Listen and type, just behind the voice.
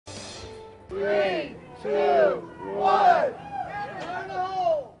3, 2, 1.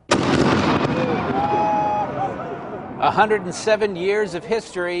 107 years of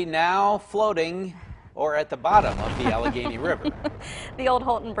history now floating or at the bottom of the Allegheny River. The old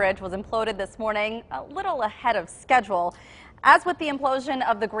Hulton Bridge was imploded this morning, a little ahead of schedule. As with the implosion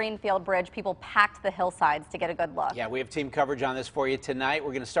of the Greenfield Bridge, people packed the hillsides to get a good look. Yeah, we have team coverage on this for you tonight. We're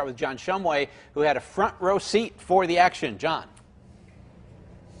going to start with John Shumway, who had a front row seat for the action. John.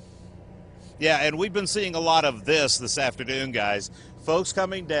 Yeah, and we've been seeing a lot of this afternoon, guys. Folks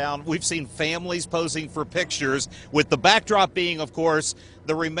coming down. We've seen families posing for pictures, with the backdrop being, of course,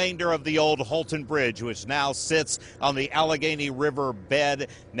 the remainder of the old Hulton Bridge, which now sits on the Allegheny River bed,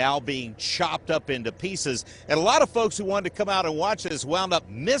 now being chopped up into pieces. And a lot of folks who wanted to come out and watch this wound up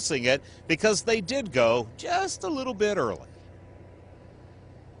missing it because they did go just a little bit early.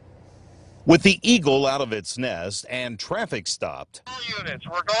 With the eagle out of its nest and traffic stopped, all units,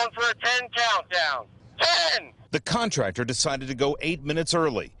 we're going for a 10 countdown. 10! The contractor decided to go 8 minutes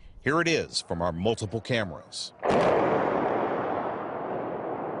early. Here it is from our multiple cameras.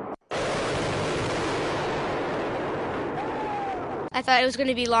 I thought it was going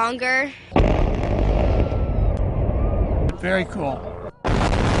to be longer. Very cool.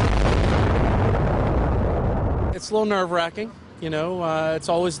 It's a little nerve-wracking, you know, it's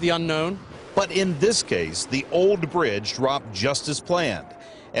always the unknown. But in this case, the old bridge dropped just as planned,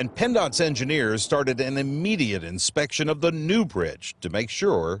 and PennDOT's engineers started an immediate inspection of the new bridge to make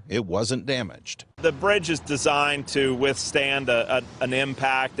sure it wasn't damaged. The bridge is designed to withstand an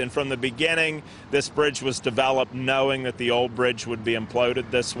impact, and from the beginning, this bridge was developed knowing that the old bridge would be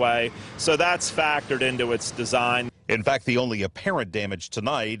imploded this way, so that's factored into its design. In fact, the only apparent damage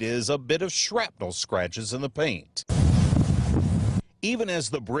tonight is a bit of shrapnel scratches in the paint. Even as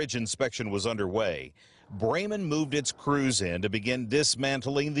the bridge inspection was underway, Bremen moved its crews in to begin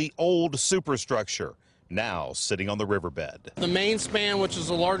dismantling the old superstructure, now sitting on the riverbed. The main span, which is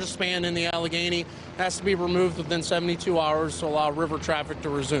the largest span in the Allegheny, has to be removed within 72 hours to allow river traffic to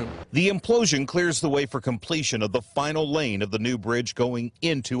resume. The implosion clears the way for completion of the final lane of the new bridge going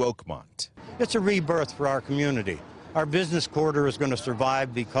into Oakmont. It's a rebirth for our community. Our business corridor is going to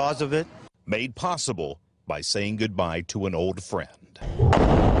survive because of it. Made possible by saying goodbye to an old friend.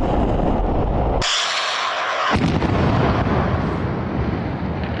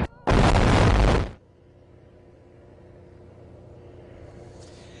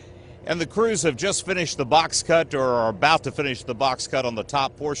 And the crews have just finished the box cut, or are about to finish the box cut on the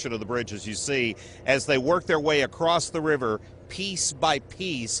top portion of the bridge, as you see, as they work their way across the river piece by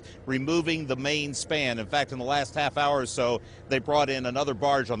piece, removing the main span. In fact, in the last half hour or so, they brought in another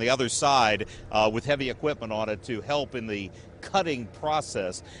barge on the other side with heavy equipment on it to help in the cutting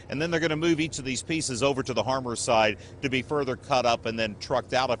process. And then they're going to move each of these pieces over to the Harmer side to be further cut up and then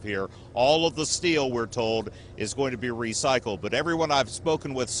trucked out of here. All of the steel, we're told, is going to be recycled. But everyone I've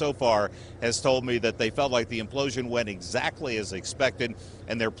spoken with so far has told me that they felt like the implosion went exactly as expected,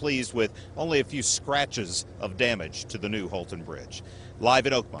 and they're pleased with only a few scratches of damage to the new Hulton Bridge. Live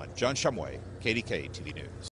in Oakmont, John Shumway, KDKA-TV News.